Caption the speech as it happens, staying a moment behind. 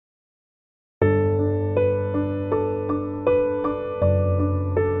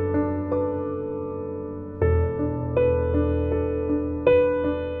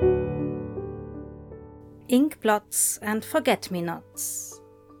blots and forget-me-nots.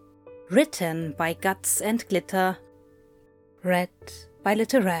 Written by Guts and Glitter. Read by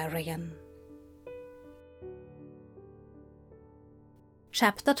Literarian.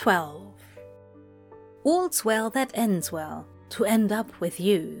 Chapter 12. All's well that ends well, to end up with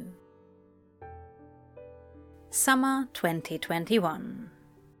you. Summer 2021.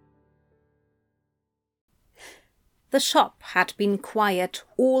 The shop had been quiet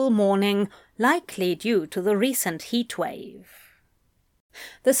all morning, likely due to the recent heat wave.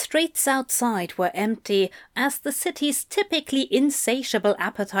 The streets outside were empty, as the city's typically insatiable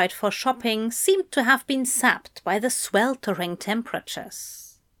appetite for shopping seemed to have been sapped by the sweltering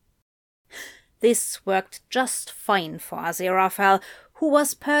temperatures. This worked just fine for Aziraphale, who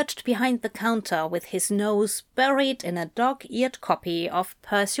was perched behind the counter with his nose buried in a dog-eared copy of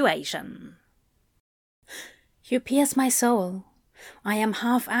Persuasion. You pierce my soul. I am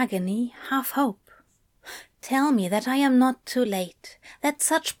half agony, half hope. Tell me that I am not too late, that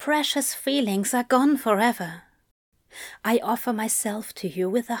such precious feelings are gone forever. I offer myself to you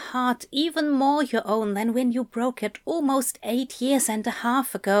with a heart even more your own than when you broke it almost 8 years and a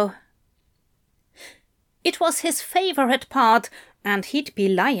half ago. It was his favorite part, and he'd be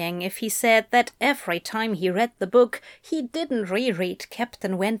lying if he said that every time he read the book he didn't reread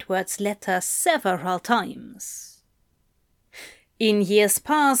Captain Wentworth's letter several times. In years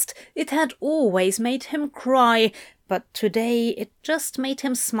past it had always made him cry, but today it just made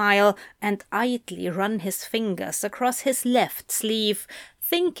him smile and idly run his fingers across his left sleeve,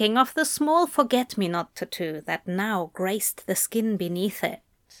 thinking of the small forget-me-not tattoo that now graced the skin beneath it.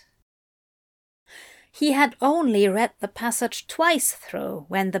 He had only read the passage twice through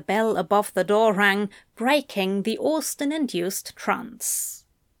when the bell above the door rang, breaking the Austen-induced trance.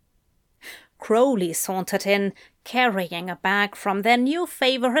 Crowley sauntered in, carrying a bag from their new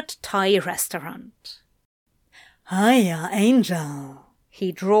favourite Thai restaurant. "Hiya, Angel,"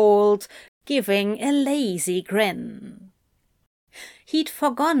 he drawled, giving a lazy grin. He'd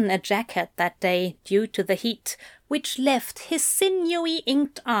forgotten a jacket that day due to the heat, which left his sinewy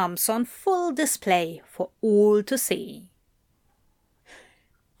inked arms on full display for all to see.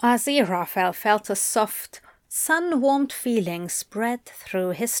 Aziraphale felt a soft, sun-warmed feeling spread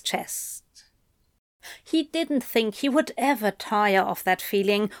through his chest. He didn't think he would ever tire of that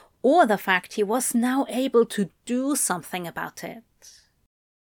feeling, or the fact he was now able to do something about it.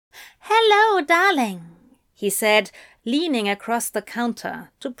 "Hello, darling," he said, leaning across the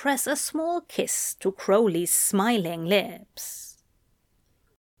counter to press a small kiss to Crowley's smiling lips.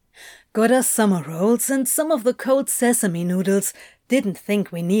 "Got us summer rolls and some of the cold sesame noodles. Didn't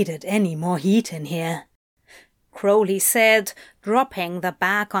think we needed any more heat in here," Crowley said, dropping the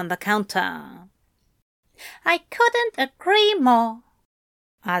bag on the counter. "I couldn't agree more."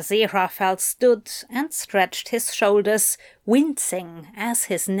 Aziraphale stood and stretched his shoulders, wincing as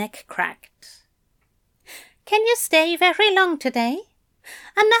his neck cracked. "Can you stay very long today?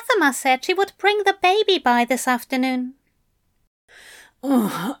 Anathema said she would bring the baby by this afternoon."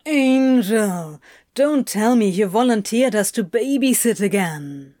 "Oh, Angel, don't tell me you volunteered us to babysit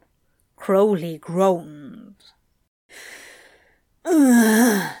again," Crowley groaned.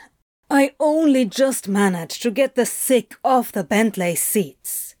 I only just managed to get the sick off the Bentley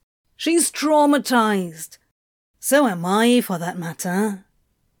seats. She's traumatized. So am I, for that matter."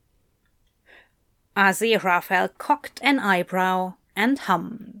 Aziraphale cocked an eyebrow and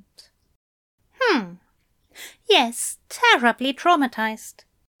hummed. Yes, terribly traumatized.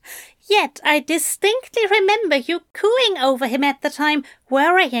 Yet I distinctly remember you cooing over him at the time,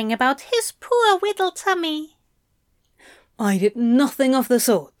 worrying about his poor little tummy." "I did nothing of the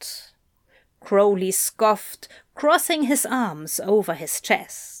sort," Crowley scoffed, crossing his arms over his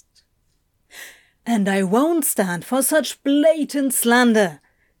chest. "And I won't stand for such blatant slander.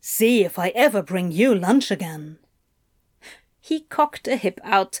 See if I ever bring you lunch again." He cocked a hip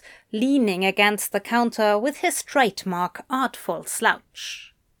out, leaning against the counter with his trademark artful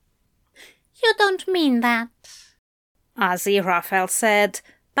slouch. "You don't mean that," Aziraphale said,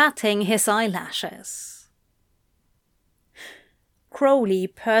 batting his eyelashes. Crowley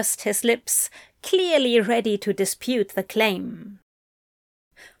pursed his lips, clearly ready to dispute the claim.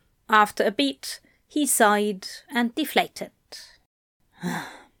 After a beat, he sighed and deflated.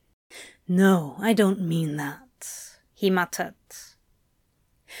 "No, I don't mean that," he muttered.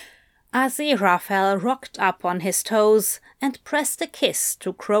 Aziraphale rocked up on his toes and pressed a kiss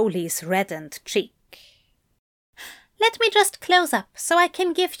to Crowley's reddened cheek. "Let me just close up so I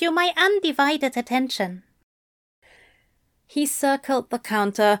can give you my undivided attention." He circled the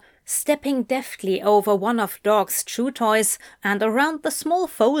counter, stepping deftly over one of Dog's chew toys and around the small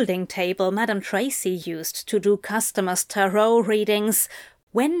folding table Madame Tracy used to do customers' tarot readings,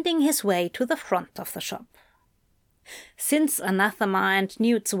 wending his way to the front of the shop. Since Anathema and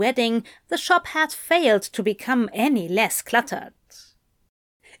Newt's wedding, the shop had failed to become any less cluttered.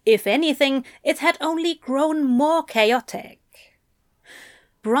 If anything, it had only grown more chaotic.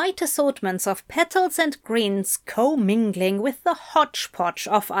 Bright assortments of petals and greens commingling with the hodgepodge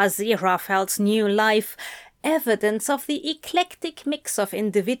of Aziraphale's new life, evidence of the eclectic mix of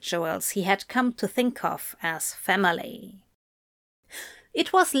individuals he had come to think of as family.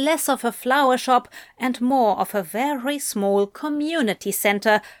 It was less of a flower shop and more of a very small community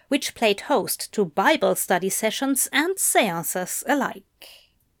center which played host to Bible study sessions and seances alike.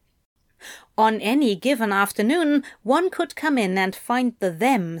 On any given afternoon, one could come in and find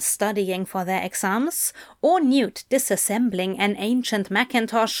them studying for their exams, or Newt disassembling an ancient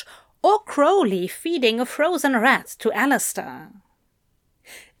Macintosh, or Crowley feeding a frozen rat to Alistair.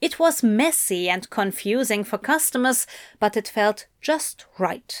 It was messy and confusing for customers, but it felt just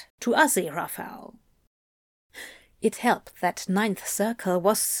right to Aziraphale. It helped that Ninth Circle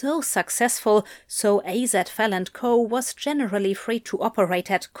was so successful, so AZ Co. was generally free to operate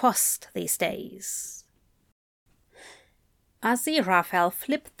at cost these days. Aziraphale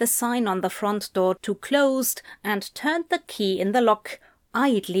flipped the sign on the front door to closed and turned the key in the lock,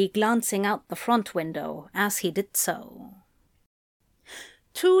 idly glancing out the front window as he did so.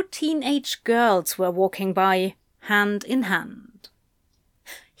 2 teenage girls were walking by, hand in hand.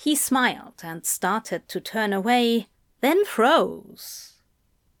 He smiled and started to turn away, then froze.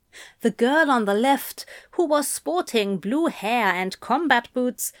 The girl on the left, who was sporting blue hair and combat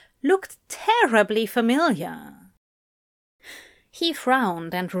boots, looked terribly familiar. He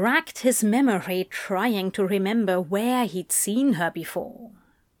frowned and racked his memory, trying to remember where he'd seen her before.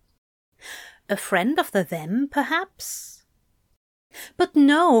 A friend of them, perhaps? But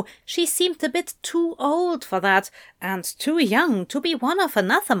no, she seemed a bit too old for that, and too young to be one of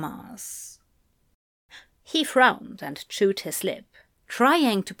Anathema's. He frowned and chewed his lip,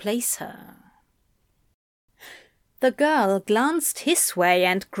 trying to place her. The girl glanced his way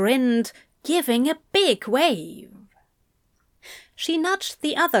and grinned, giving a big wave. She nudged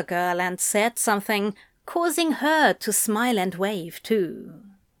the other girl and said something, causing her to smile and wave too.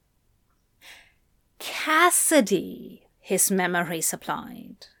 Cassidy, his memory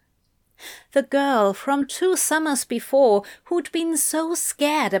supplied. The girl from 2 summers before who'd been so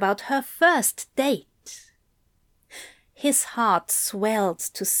scared about her first date. His heart swelled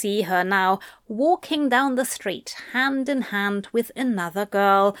to see her now, walking down the street hand in hand with another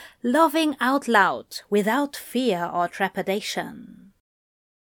girl, loving out loud without fear or trepidation.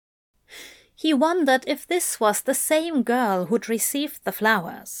 He wondered if this was the same girl who'd received the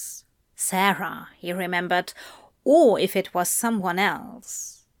flowers. Sarah, he remembered, or if it was someone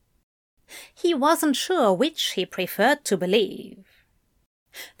else. He wasn't sure which he preferred to believe.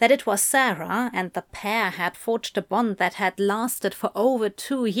 That it was Sarah and the pair had forged a bond that had lasted for over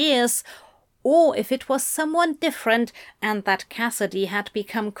 2 years, or if it was someone different and that Cassidy had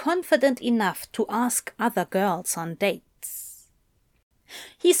become confident enough to ask other girls on dates.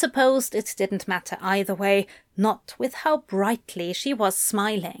 He supposed it didn't matter either way, not with how brightly she was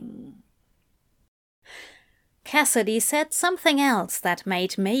smiling. Cassidy said something else that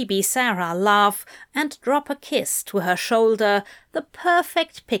made maybe Sarah laugh and drop a kiss to her shoulder, the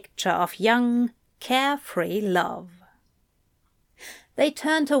perfect picture of young, carefree love. They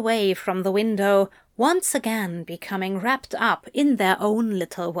turned away from the window, once again becoming wrapped up in their own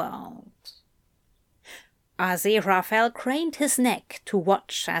little world. Aziraphale craned his neck to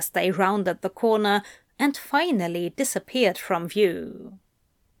watch as they rounded the corner and finally disappeared from view.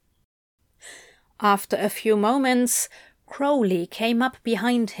 After a few moments, Crowley came up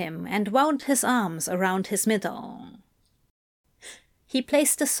behind him and wound his arms around his middle. He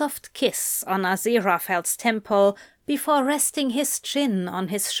placed a soft kiss on Aziraphale's temple before resting his chin on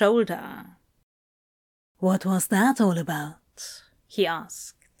his shoulder. "What was that all about?" he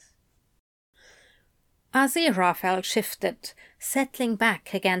asked. Aziraphale shifted, settling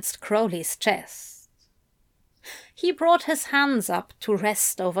back against Crowley's chest. He brought his hands up to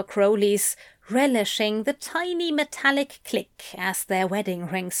rest over Crowley's, relishing the tiny metallic click as their wedding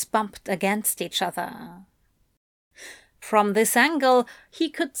rings bumped against each other. From this angle, he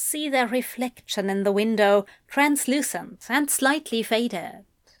could see their reflection in the window, translucent and slightly faded.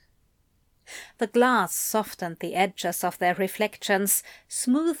 The glass softened the edges of their reflections,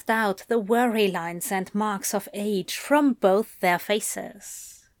 smoothed out the worry lines and marks of age from both their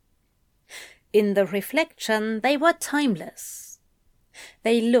faces. In the reflection, they were timeless.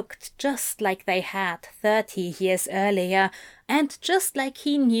 They looked just like they had 30 years earlier, and just like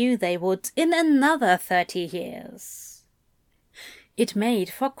he knew they would in another 30 years. It made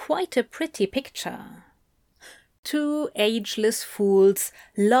for quite a pretty picture. Two ageless fools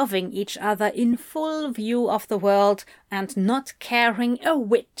loving each other in full view of the world and not caring a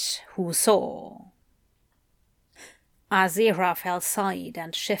whit who saw. Aziraphale sighed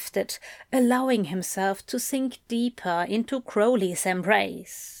and shifted, allowing himself to sink deeper into Crowley's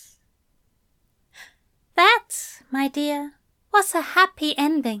embrace. That, my dear, was a happy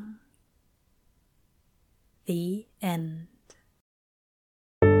ending. The end.